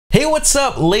Hey, what's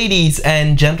up, ladies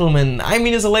and gentlemen? I'm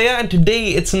Ignace Aleya, and today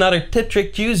it's another Tip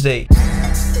Trick Tuesday.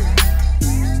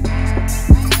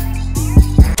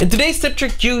 In today's Tip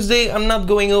Trick Tuesday, I'm not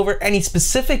going over any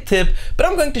specific tip, but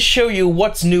I'm going to show you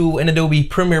what's new in Adobe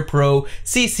Premiere Pro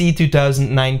CC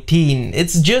 2019.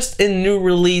 It's just a new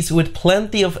release with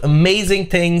plenty of amazing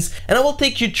things, and I will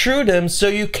take you through them so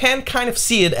you can kind of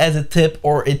see it as a tip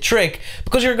or a trick,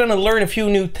 because you're gonna learn a few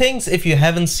new things if you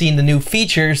haven't seen the new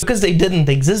features, because they didn't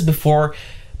exist before.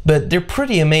 But they're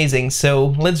pretty amazing,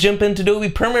 so let's jump into Adobe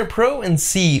Premiere Pro and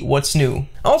see what's new.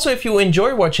 Also, if you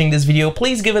enjoy watching this video,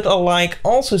 please give it a like,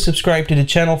 also subscribe to the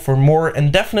channel for more,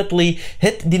 and definitely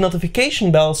hit the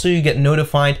notification bell so you get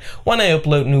notified when I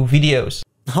upload new videos.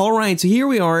 Alright, so here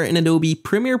we are in Adobe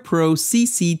Premiere Pro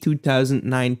CC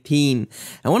 2019.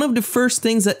 And one of the first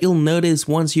things that you'll notice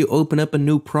once you open up a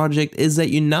new project is that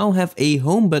you now have a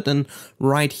home button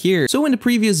right here. So in the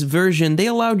previous version, they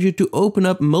allowed you to open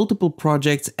up multiple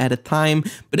projects at a time.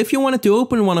 But if you wanted to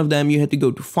open one of them, you had to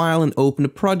go to File and open a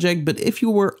project. But if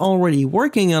you were already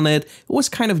working on it, it was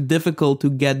kind of difficult to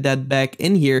get that back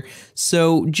in here.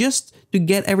 So just to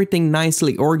get everything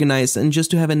nicely organized and just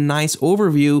to have a nice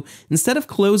overview, instead of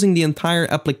closing the entire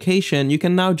application, you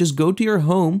can now just go to your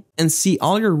home and see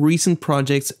all your recent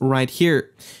projects right here.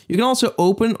 You can also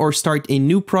open or start a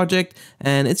new project,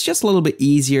 and it's just a little bit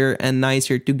easier and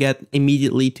nicer to get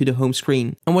immediately to the home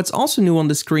screen. And what's also new on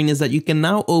the screen is that you can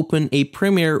now open a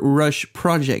Premiere Rush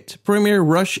project. Premiere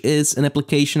Rush is an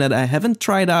application that I haven't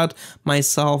tried out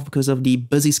myself because of the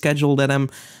busy schedule that I'm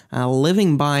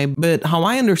living by, but how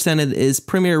I understand it is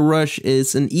Premiere Rush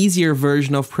is an easier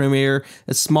version of Premiere,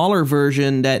 a smaller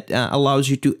version that allows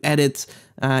you to edit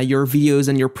your videos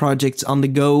and your projects on the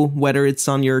go, whether it's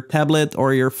on your tablet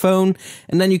or your phone.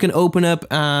 And then you can open up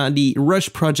the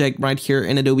Rush project right here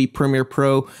in Adobe Premiere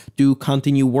Pro to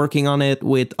continue working on it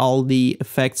with all the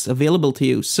effects available to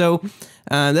you. So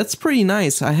that's pretty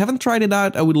nice. I haven't tried it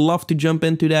out. I would love to jump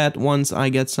into that once I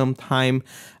get some time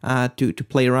to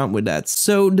play around with that.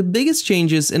 So the biggest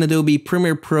changes in Adobe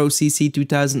Premiere Pro CC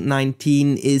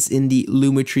 2019 is in the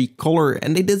Lumetri color,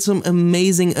 and they did some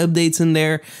amazing updates in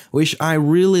there, which I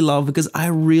really love because I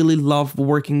really love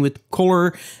working with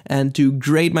color and to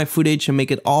grade my footage and make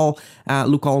it all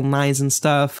look all nice and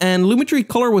stuff. And Lumetri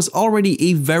color was already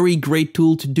a very great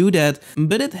tool to do that,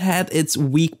 but it had its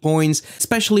weak points,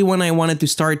 especially when I wanted to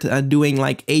start doing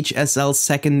like HSL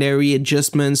secondary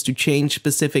adjustments to change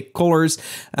specific colors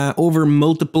over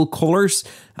multiple colors.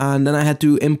 And then I had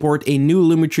to import a new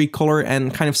Lumetri color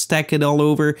and kind of stack it all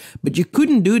over, but you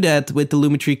couldn't do that with the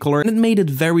Lumetri color, and it made it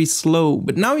very slow.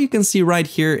 But now you can see right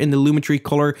here in the Lumetri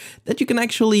color that you can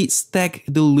actually stack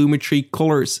the Lumetri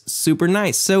colors. Super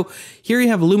nice. So here you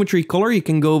have a Lumetri color. You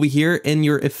can go over here in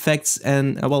your effects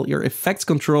and well, your effects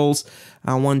controls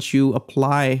once you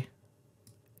apply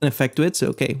an effect to it. So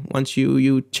okay, once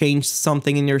you change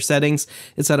something in your settings,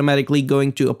 it's automatically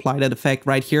going to apply that effect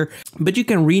right here. But you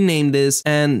can rename this,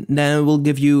 and then it will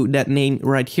give you that name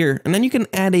right here. And then you can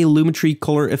add a Lumetri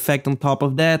color effect on top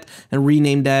of that and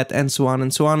rename that, and so on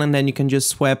and so on. And then you can just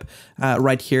swap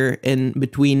right here in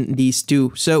between these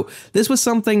two. So this was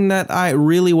something that I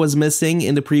really was missing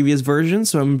in the previous version.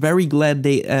 So I'm very glad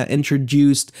they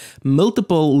introduced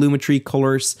multiple Lumetri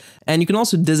colors. And you can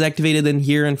also deactivate it in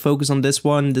here and focus on this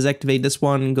one, deactivate this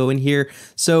one and go in here.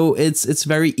 So it's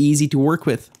very easy to work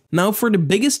with. Now for the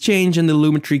biggest change in the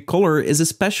Lumetri color is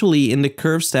especially in the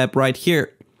curve step right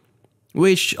here,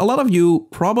 which a lot of you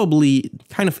probably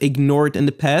kind of ignored in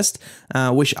the past,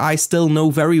 which I still know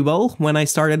very well when I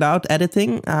started out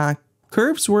editing.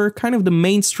 Curves were kind of the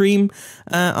mainstream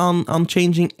on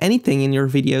changing anything in your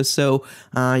videos. So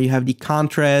you have the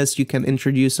contrast, you can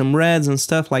introduce some reds and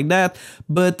stuff like that.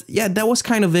 But yeah, that was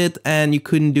kind of it, and you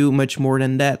couldn't do much more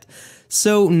than that.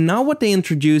 So now what they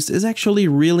introduced is actually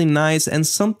really nice and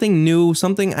something new,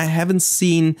 something I haven't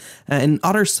seen in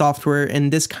other software in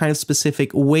this kind of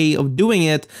specific way of doing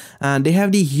it. They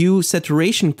have the hue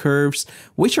saturation curves,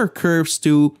 which are curves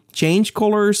to change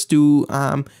colors, to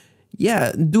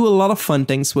yeah, do a lot of fun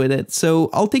things with it.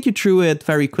 So I'll take you through it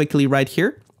very quickly right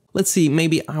here. Let's see,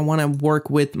 maybe I want to work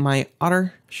with my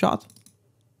other shot.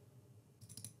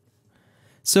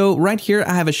 So right here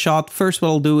I have a shot. First what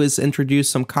I'll do is introduce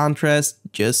some contrast,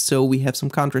 just so we have some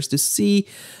contrast to see.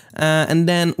 And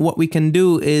then what we can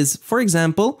do is, for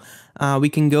example, we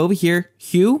can go over here,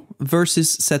 hue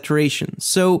versus saturation.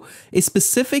 So a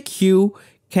specific hue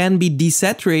can be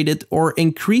desaturated or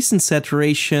increase in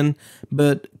saturation,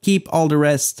 but keep all the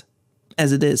rest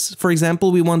as it is. For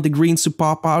example, we want the greens to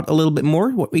pop out a little bit more.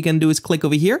 What we can do is click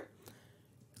over here,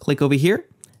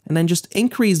 and then just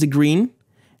increase the green,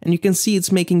 And you can see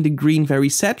it's making the green very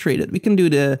saturated. We can do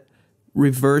the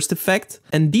reversed effect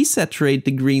and desaturate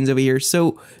the greens over here.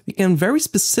 So we can very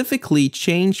specifically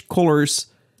change colors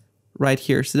right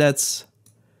here. So that's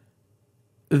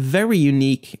very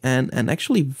unique and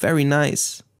actually very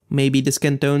nice. Maybe the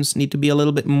skin tones need to be a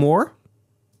little bit more.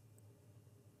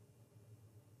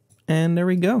 And there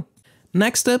we go.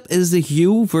 Next up is the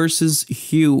hue versus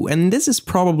hue, and this is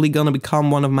probably gonna become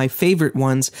one of my favorite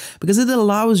ones because it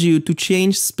allows you to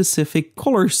change specific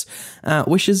colors,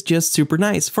 which is just super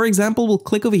nice. For example, we'll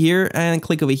click over here and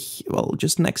click over here, well,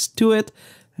 just next to it,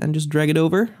 and just drag it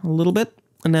over a little bit.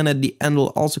 And then at the end, we'll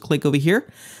also click over here.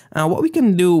 What we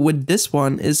can do with this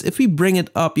one is if we bring it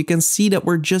up, you can see that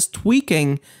we're just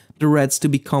tweaking the reds to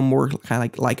become more kind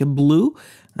of like a blue.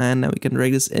 And now we can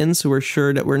drag this in so we're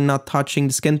sure that we're not touching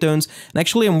the skin tones. And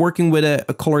actually I'm working with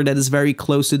a color that is very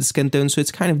close to the skin tone, so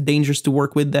it's kind of dangerous to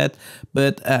work with that.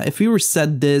 But if we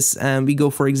reset this and we go,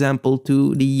 for example,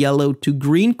 to the yellow to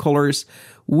green colors,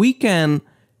 we can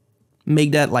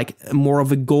make that like more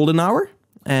of a golden hour.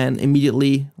 And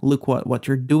immediately look what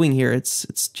you're doing here.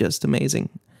 It's just amazing.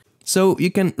 So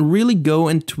you can really go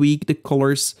and tweak the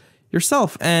colors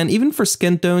yourself. And even for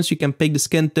skin tones, you can pick the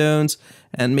skin tones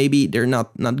and maybe they're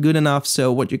not good enough.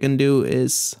 So what you can do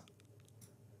is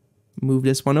move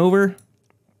this one over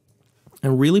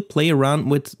and really play around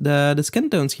with the skin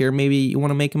tones here. Maybe you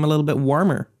want to make them a little bit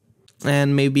warmer.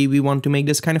 And maybe we want to make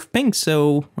this kind of pink.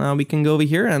 So we can go over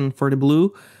here and for the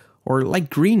blue, or like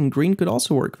green could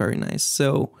also work very nice.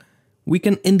 So we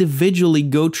can individually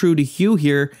go through the hue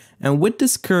here and with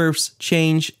these curves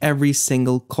change every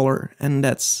single color. And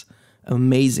that's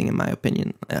amazing in my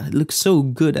opinion. It looks so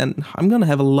good and I'm gonna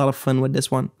have a lot of fun with this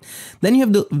one. Then you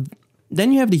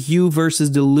have the hue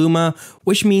versus the Luma,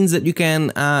 which means that you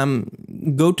can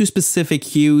go to specific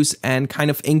hues and kind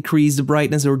of increase the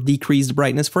brightness or decrease the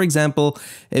brightness. For example,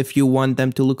 if you want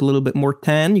them to look a little bit more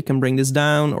tan, you can bring this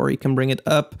down or you can bring it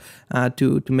up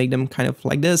to make them kind of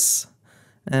like this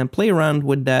and play around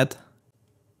with that.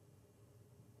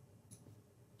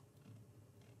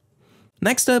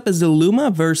 Next up is the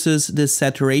Luma versus the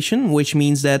saturation, which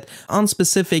means that on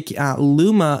specific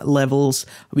Luma levels,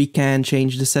 we can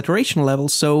change the saturation level.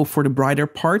 So for the brighter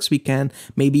parts, we can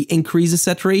maybe increase the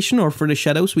saturation, or for the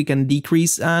shadows, we can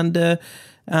decrease the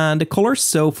colors.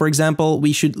 So for example,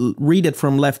 we should read it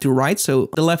from left to right. So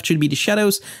the left should be the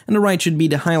shadows and the right should be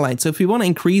the highlights. So if we want to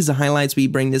increase the highlights, we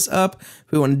bring this up.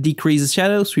 If we want to decrease the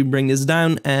shadows, we bring this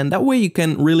down. And that way you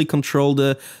can really control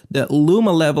the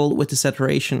Luma level with the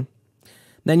saturation.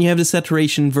 Then you have the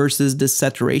saturation versus the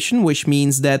saturation, which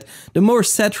means that the more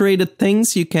saturated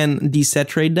things, you can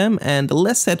desaturate them, and the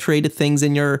less saturated things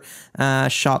in your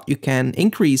shot, you can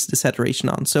increase the saturation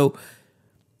on. So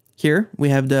here we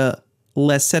have the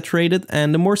less saturated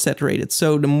and the more saturated.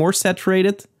 So the more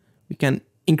saturated, we can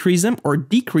increase them or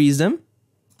decrease them,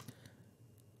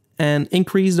 and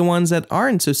increase the ones that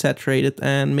aren't so saturated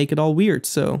and make it all weird.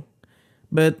 So.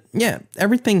 But yeah,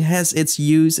 everything has its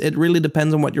use. It really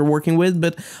depends on what you're working with,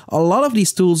 but a lot of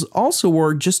these tools also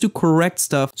work just to correct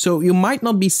stuff. So you might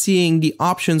not be seeing the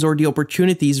options or the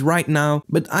opportunities right now,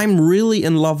 but I'm really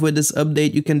in love with this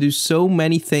update. You can do so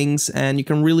many things and you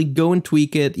can really go and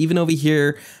tweak it. Even over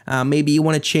here, maybe you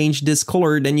want to change this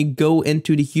color, then you go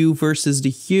into the hue versus the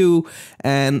hue.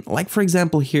 And like, for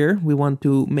example, here, we want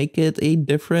to make it a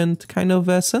different kind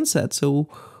of sunset. So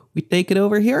we take it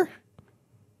over here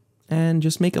and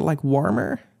just make it like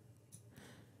warmer.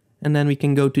 And then we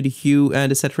can go to the hue,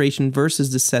 the saturation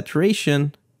versus the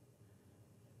saturation,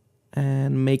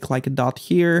 and make like a dot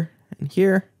here and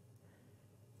here.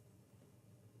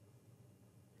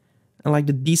 And like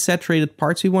the desaturated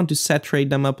parts, we want to saturate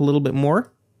them up a little bit more.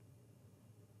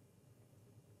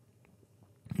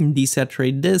 And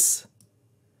desaturate this.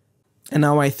 And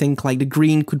now I think like the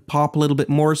green could pop a little bit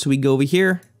more, so we go over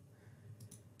here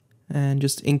and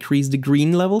just increase the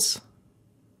green levels.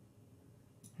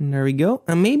 And there we go.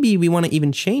 And maybe we want to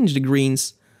even change the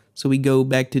greens. So we go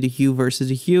back to the hue versus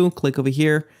the hue, click over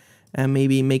here, and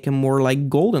maybe make them more like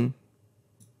golden.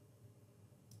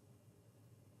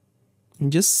 And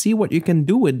just see what you can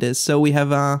do with this. So we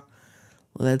have,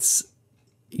 let's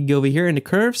go over here in the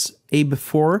curves, a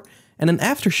before and an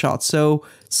after shot. So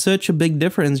such a big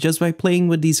difference just by playing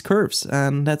with these curves.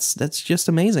 And that's just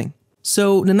amazing.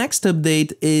 So the next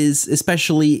update is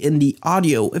especially in the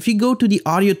audio. If you go to the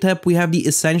audio tab, we have the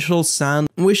essential sound,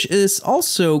 which is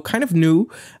also kind of new,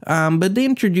 but they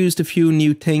introduced a few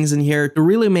new things in here to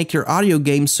really make your audio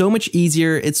game so much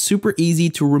easier. It's super easy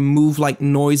to remove like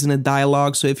noise in a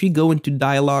dialogue. So if you go into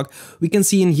dialogue, we can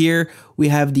see in here, we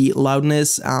have the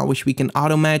loudness, which we can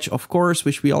auto match, of course,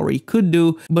 which we already could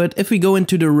do. But if we go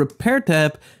into the repair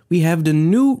tab, we have the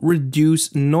new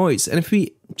reduce noise. And if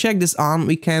we check this on,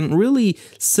 we can really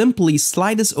simply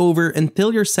slide this over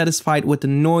until you're satisfied with the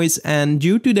noise, and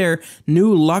due to their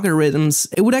new logarithms,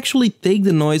 it would actually take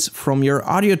the noise from your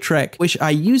audio track, which I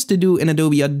used to do in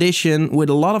Adobe Audition with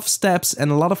a lot of steps and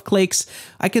a lot of clicks.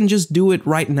 I can just do it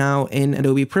right now in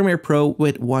Adobe Premiere Pro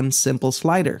with one simple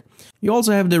slider. You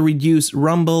also have the reduce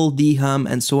rumble, dehum,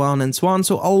 and so on and so on.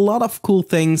 So a lot of cool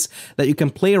things that you can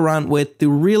play around with to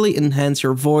really enhance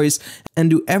your voice and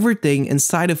do everything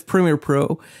inside of Premiere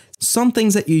Pro. Some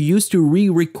things that you used to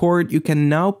re-record, you can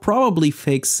now probably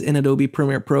fix in Adobe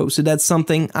Premiere Pro. So that's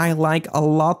something I like a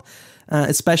lot.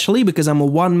 Especially because I'm a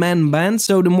one-man band,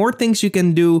 so the more things you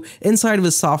can do inside of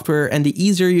the software and the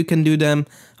easier you can do them,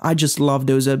 I just love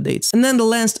those updates. And then the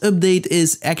last update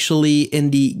is actually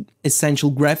in the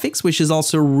essential graphics, which is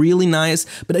also really nice,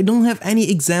 but I don't have any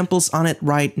examples on it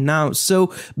right now.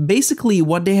 So basically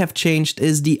what they have changed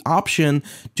is the option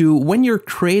to, when you're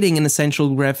creating an essential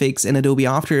graphics in Adobe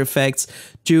After Effects,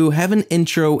 to have an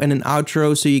intro and an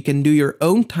outro so you can do your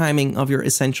own timing of your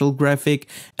essential graphic,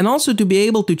 and also to be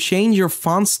able to change your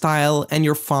font style and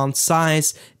your font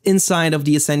size inside of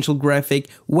the essential graphic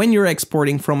when you're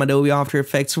exporting from Adobe After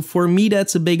Effects. So for me,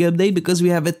 that's a big update because we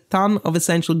have a ton of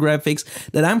essential graphics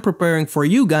that I'm preparing for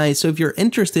you guys. So if you're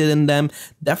interested in them,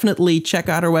 definitely check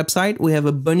out our website. We have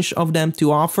a bunch of them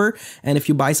to offer. And if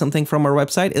you buy something from our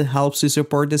website, it helps to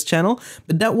support this channel.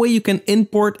 But that way you can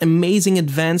import amazing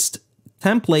advanced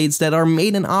templates that are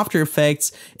made in After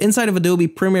Effects inside of Adobe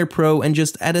Premiere Pro and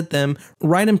just edit them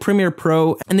right in Premiere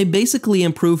Pro, and they basically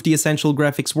improve the essential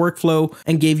graphics workflow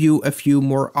and gave you a few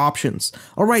more options.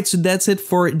 Alright, so that's it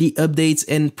for the updates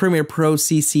in Premiere Pro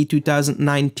CC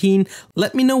 2019.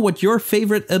 Let me know what your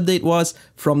favorite update was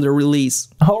from the release.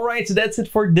 Alright, so that's it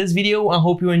for this video. I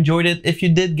hope you enjoyed it. If you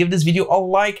did, give this video a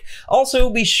like. Also,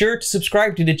 be sure to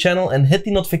subscribe to the channel and hit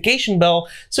the notification bell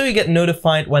so you get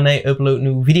notified when I upload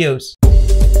new videos.